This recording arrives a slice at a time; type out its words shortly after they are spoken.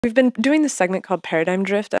We've been doing this segment called Paradigm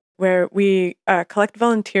Drift, where we collect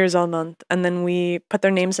volunteers all month, and then we put their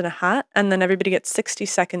names in a hat, and then everybody gets 60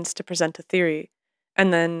 seconds to present a theory,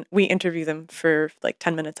 and then we interview them for like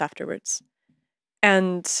 10 minutes afterwards.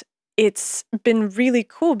 And it's been really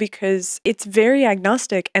cool because it's very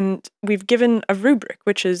agnostic, and we've given a rubric,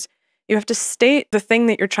 which is you have to state the thing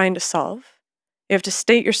that you're trying to solve, you have to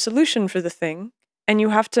state your solution for the thing, and you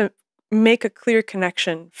have to make a clear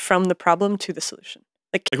connection from the problem to the solution.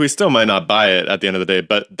 Like we still might not buy it at the end of the day,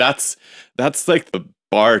 but that's like the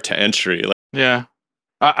bar to entry. Like, yeah,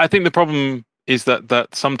 I think the problem is that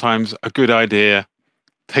sometimes a good idea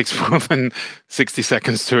takes more than 60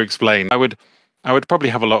 seconds to explain. I would probably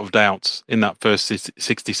have a lot of doubts in that first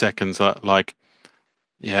 60 seconds. Like,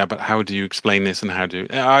 yeah, but how do you explain this, and how do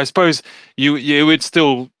I suppose you would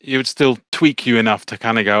still tweak you enough to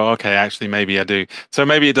kind of go, okay, actually maybe I do. So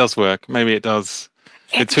maybe it does work. Maybe it does.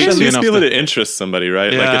 It should at least be able to interest somebody,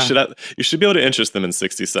 right? Yeah. Like you should be able to interest them in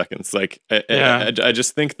 60 seconds. Like I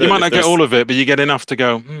just think that you might not get all of it, but you get enough to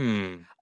go,